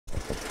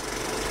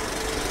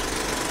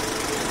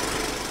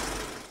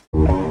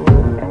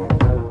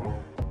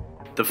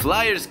The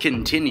Flyers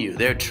continue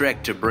their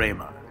trek to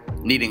Bremer,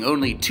 needing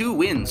only 2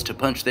 wins to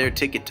punch their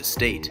ticket to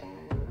state.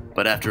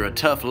 But after a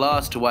tough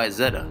loss to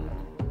Wyzetta,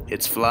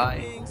 it's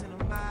fly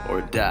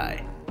or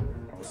die.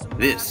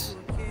 This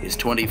is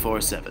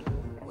 24/7,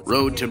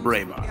 Road to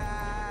Bremer,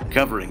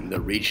 covering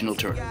the regional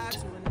tournament.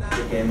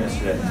 Good game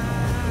yesterday.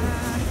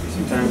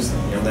 Sometimes,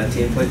 that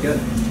team played good.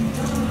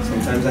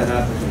 Sometimes that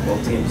happens when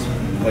both teams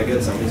play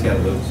good. Somebody's got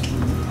to lose.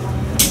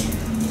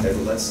 Okay,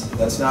 well,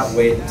 let's not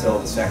wait until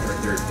the second or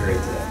third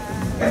period today.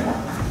 Okay?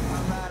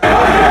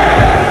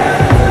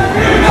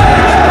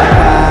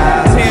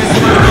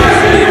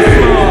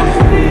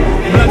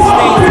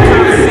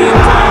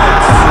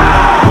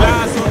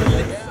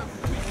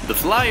 The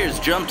Flyers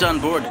jumped on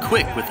board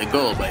quick with a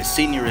goal by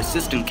senior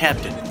assistant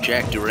captain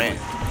Jack Durant.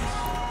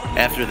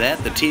 After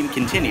that, the team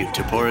continued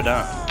to pour it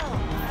on.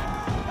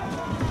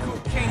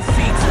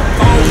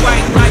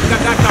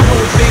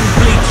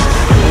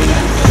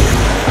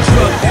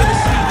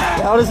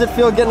 How does it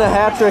feel getting a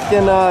hat trick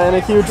in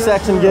a huge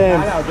section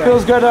game?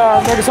 Feels good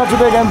making such a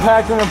big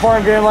impact in an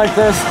important game like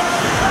this.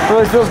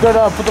 Really feels good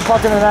to put the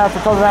puck in the net for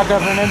coming back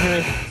after an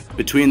injury.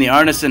 Between the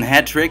Arneson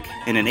hat trick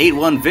and an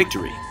 8-1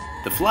 victory,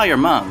 the Flyer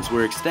moms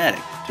were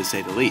ecstatic, to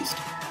say the least.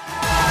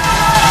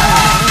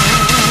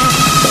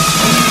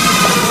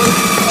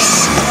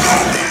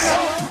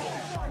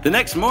 The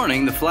next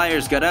morning, the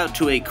Flyers got out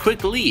to a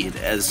quick lead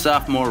as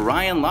sophomore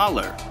Ryan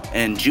Lawler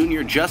and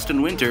junior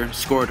Justin Winter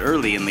scored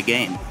early in the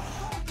game.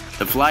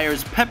 The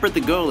Flyers peppered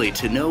the goalie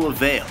to no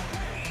avail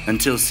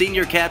until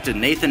senior captain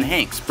Nathan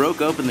Hanks broke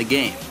open the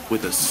game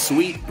with a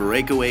sweet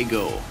breakaway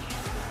goal.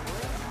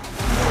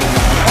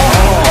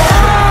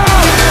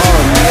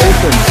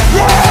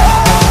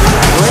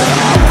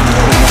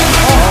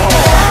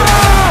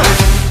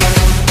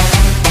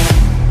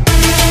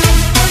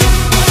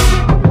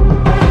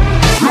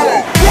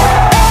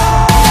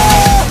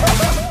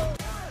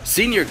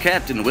 Senior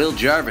captain Will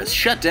Jarvis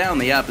shut down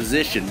the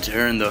opposition to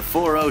earn the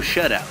 4-0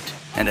 shutout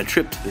and a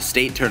trip to the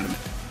state tournament.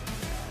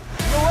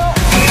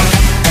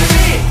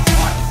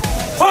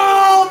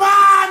 Oh,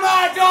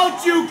 mama, don't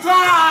you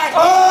cry!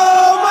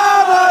 Oh,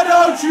 mama,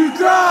 don't you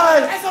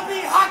cry!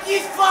 SLB hockey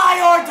is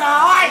fly or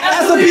die!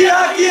 SLB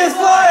hockey is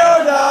fly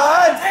or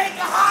die! Take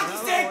a hockey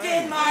stick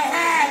in my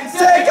hands!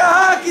 Take a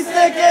hockey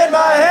stick in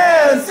my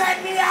hands!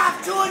 Send me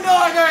off to a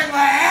northern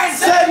land!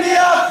 Send me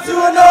off to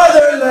a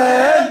northern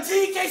land!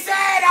 TK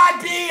said I'd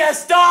be a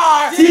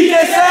star! TK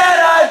said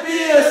I'd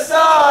be a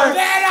star!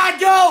 That I'd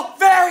go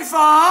very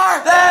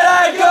far! That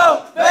I'd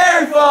go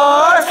very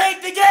far!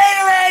 Take the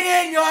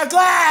Gatorade in your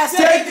glass!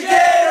 Take the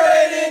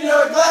Gatorade in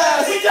your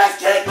glass! We just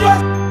kicked your...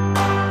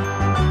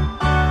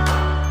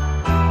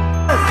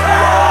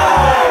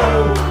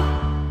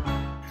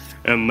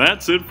 And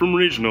that's it from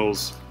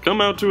Regionals.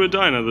 Come out to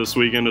Edina this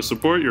weekend to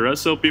support your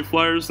SLP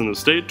Flyers in the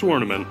state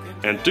tournament,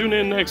 and tune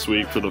in next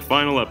week for the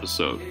final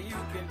episode.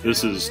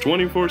 This is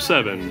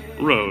 24/7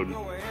 Road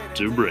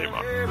to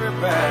Bremer.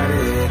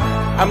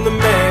 I'm the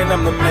man,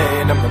 I'm the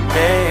man, I'm the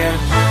man.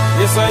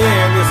 Yes I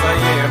am, yes I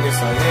am,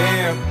 yes I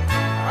am.